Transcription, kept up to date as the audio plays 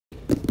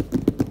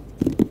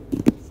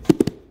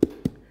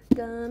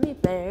gummy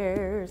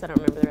bears. I don't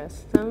remember the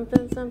rest.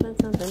 Something, something,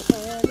 something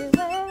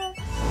everywhere.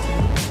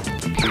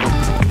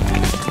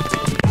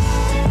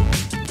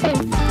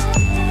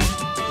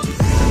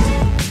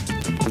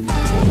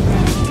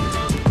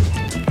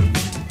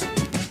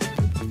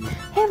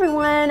 Hey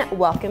everyone,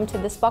 welcome to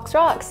This Box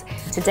Rocks.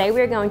 Today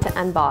we are going to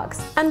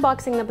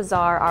Unboxing the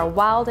Bazaar, our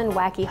wild and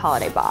wacky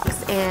holiday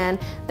box. And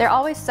they're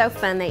always so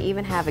fun, they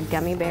even have a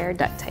gummy bear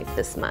duct tape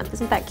this month.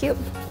 Isn't that cute?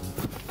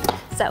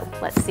 So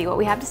let's see what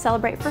we have to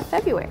celebrate for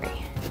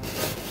February.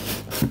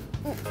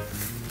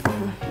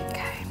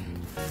 Okay.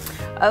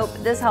 Oh,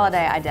 this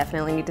holiday I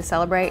definitely need to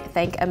celebrate.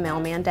 Thank a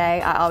Mailman Day.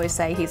 I always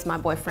say he's my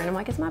boyfriend. I'm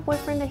like, is my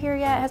boyfriend here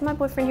yet? Has my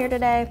boyfriend here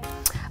today?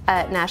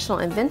 National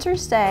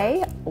Inventors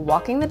Day,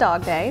 Walking the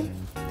Dog Day.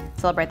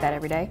 Celebrate that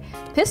every day.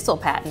 Pistol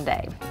Patent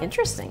Day.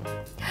 Interesting.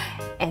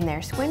 And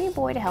there's Squinty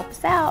Boy to help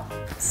us out.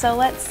 So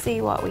let's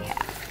see what we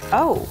have.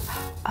 Oh,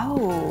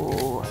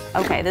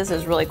 okay, this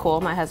is really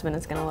cool. My husband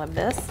is gonna love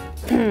this.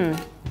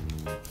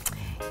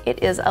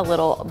 It is a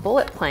little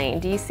bullet plane.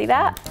 Do you see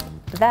that?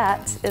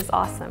 That is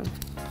awesome.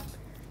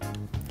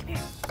 Come here,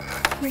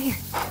 come over here,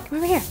 come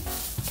over here,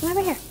 come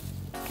over here,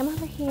 come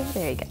over here.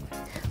 There you go.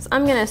 So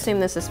I'm gonna assume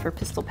this is for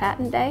Pistol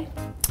Patent Day.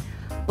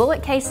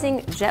 Bullet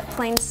casing jet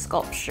plane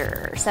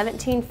sculpture,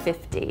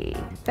 1750.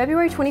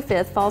 February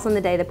 25th falls on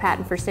the day the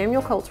patent for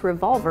Samuel Colt's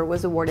revolver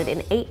was awarded in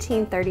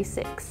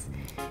 1836.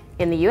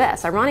 In the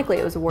US, ironically,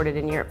 it was awarded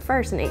in Europe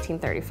first in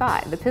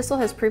 1835. The pistol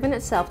has proven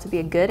itself to be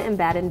a good and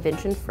bad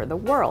invention for the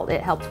world. It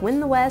helped win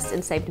the West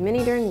and saved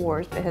many during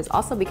wars, but has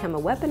also become a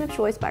weapon of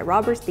choice by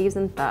robbers, thieves,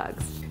 and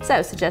thugs.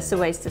 So, suggested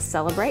ways to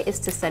celebrate is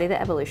to study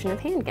the evolution of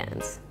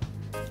handguns.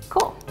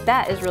 Cool,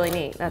 that is really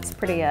neat. That's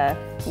pretty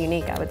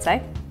unique, I would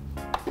say.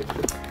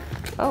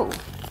 Oh,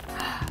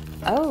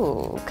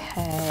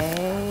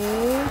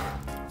 okay.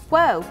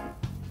 Whoa,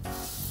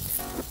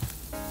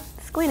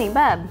 Squinty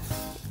bub.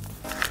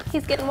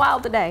 He's getting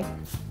wild today.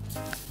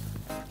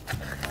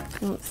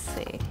 Let's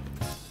see.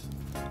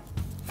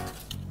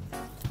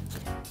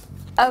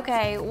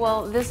 Okay,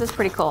 well, this is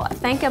pretty cool.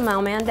 Thank a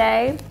Mailman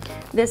Day.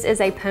 This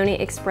is a Pony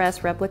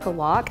Express replica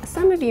lock.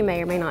 Some of you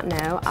may or may not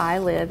know, I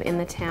live in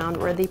the town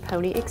where the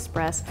Pony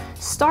Express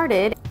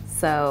started.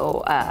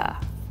 So,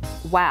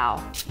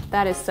 wow,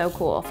 that is so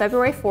cool.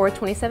 February 4th,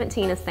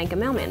 2017 is Thank a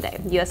Mailman Day.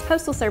 The U.S.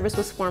 Postal Service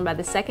was formed by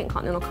the Second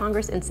Continental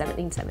Congress in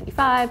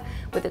 1775,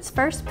 with its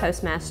first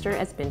postmaster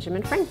as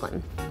Benjamin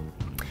Franklin.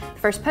 The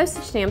first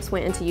postage stamps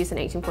went into use in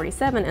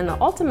 1847, and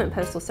the ultimate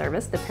postal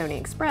service, the Pony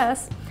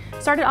Express,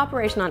 started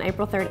operation on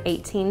April 3rd,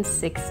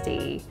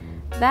 1860.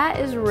 That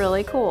is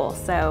really cool.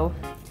 So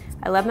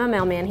I love my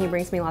mailman. He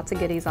brings me lots of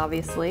goodies,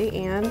 obviously,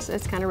 and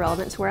it's kind of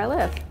relevant to where I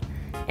live.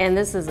 And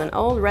this is an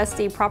old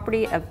rusty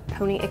property of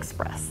Pony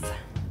Express.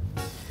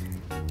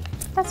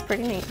 That's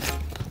pretty neat.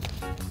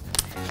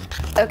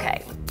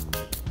 Okay,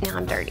 now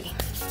I'm dirty.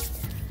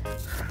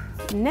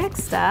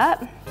 Next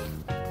up,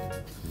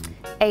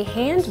 a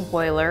hand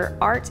boiler,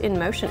 art in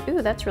motion.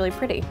 Ooh, that's really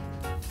pretty.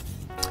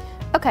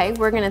 Okay,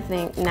 we're gonna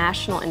think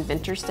National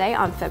Inventors Day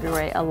on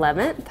February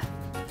 11th.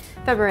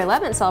 February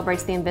 11th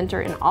celebrates the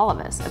inventor in all of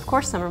us. Of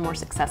course, some are more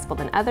successful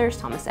than others.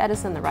 Thomas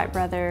Edison, the Wright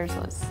brothers,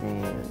 let's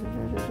see.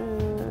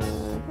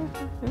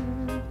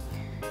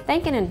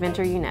 Thank an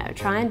inventor you know.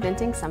 Try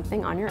inventing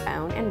something on your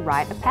own and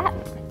write a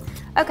patent.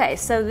 Okay,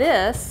 so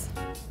this,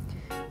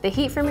 the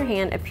heat from your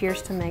hand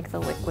appears to make the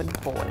liquid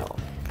boil.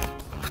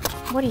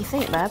 What do you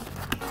think, bub?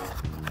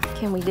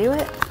 Can we do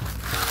it?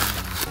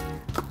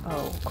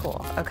 Oh,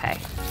 cool, okay.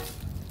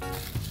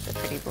 It's a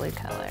pretty blue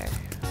color.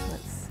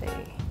 Let's see.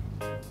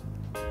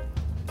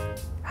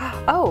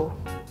 Oh!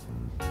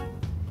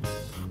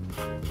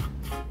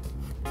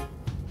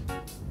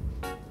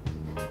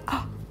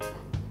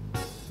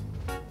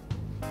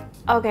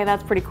 Okay,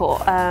 that's pretty cool.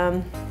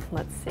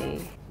 Let's see.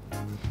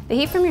 The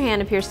heat from your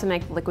hand appears to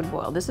make the liquid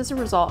boil. This is a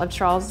result of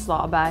Charles'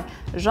 law by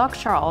Jacques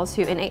Charles,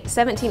 who in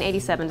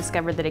 1787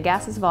 discovered that a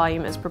gas's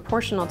volume is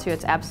proportional to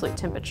its absolute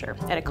temperature.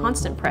 At a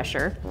constant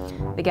pressure,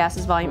 the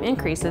gas's volume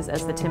increases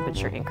as the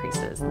temperature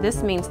increases.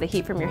 This means the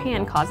heat from your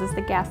hand causes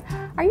the gas,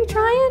 are you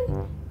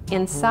trying?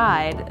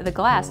 Inside the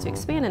glass to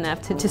expand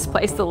enough to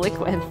displace the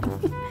liquid.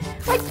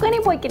 Like Squinty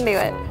Boy can do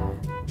it.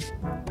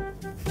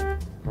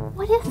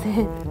 What is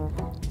it?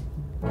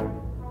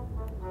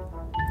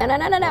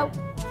 No.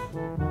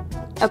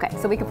 Okay,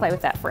 so we can play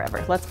with that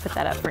forever. Let's put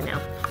that up for now.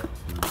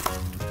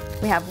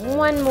 We have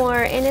one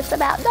more, and it's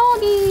about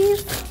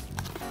doggies.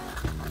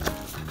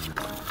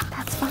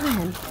 That's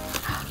fun.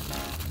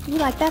 You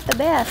like that the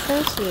best,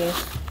 don't you?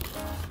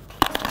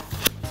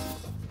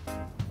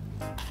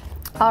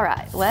 All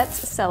right, let's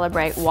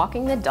celebrate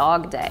Walking the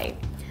Dog Day.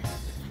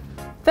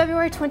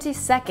 February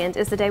 22nd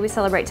is the day we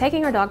celebrate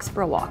taking our dogs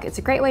for a walk. It's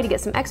a great way to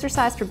get some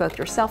exercise for both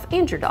yourself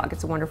and your dog.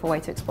 It's a wonderful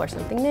way to explore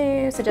something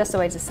new. Suggest a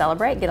way to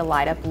celebrate, get a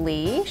light up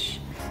leash,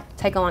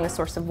 take along a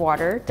source of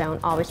water,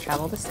 don't always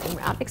travel the same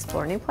route,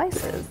 explore new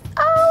places.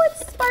 Oh,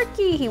 it's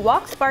Sparky. He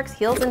walks, barks,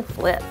 heels, and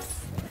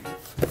flips.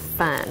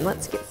 Fun,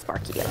 let's get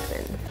Sparky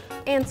open.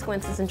 And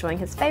Squints is enjoying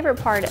his favorite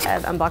part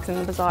of Unboxing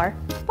the Bazaar,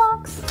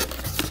 box.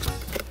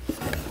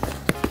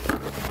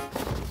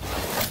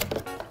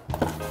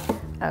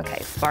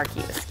 Okay, Sparky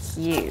is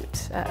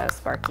cute. Uh-oh,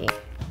 Sparky.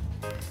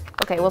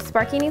 Okay, well,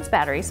 Sparky needs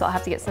batteries, so I'll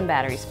have to get some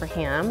batteries for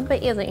him,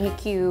 but isn't he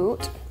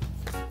cute?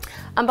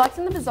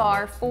 Unboxing the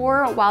Bazaar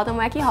for Wild and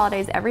Wacky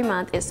Holidays every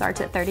month. It starts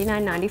at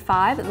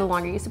 $39.95. The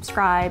longer you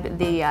subscribe,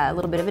 the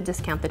little bit of a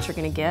discount that you're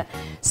gonna get.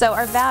 So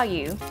our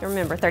value,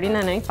 remember,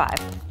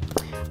 $39.95.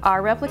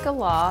 Our replica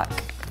lock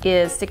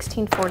is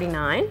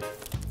 $16.49.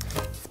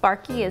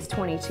 Sparky is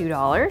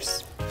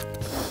 $22.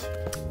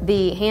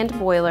 The hand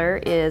boiler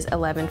is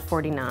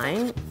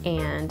 $11.49,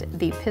 and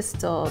the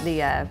pistol,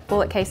 the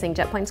bullet casing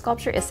jet plane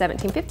sculpture is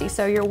 $17.50.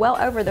 So you're well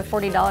over the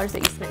 $40 that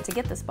you spent to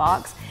get this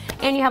box,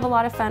 and you have a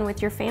lot of fun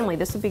with your family.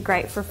 This would be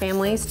great for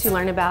families to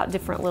learn about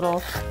different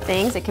little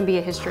things. It can be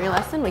a history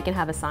lesson. We can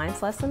have a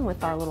science lesson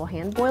with our little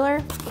hand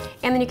boiler,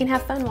 and then you can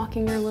have fun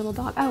walking your little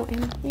dog. Oh,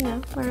 and you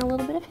know, learn a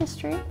little bit of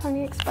history,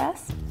 Pony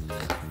Express.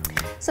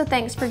 So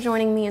thanks for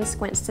joining me and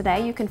Squints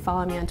today. You can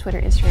follow me on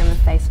Twitter, Instagram, and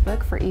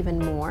Facebook for even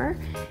more.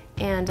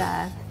 And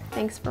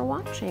thanks for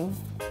watching.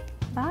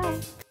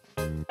 Bye.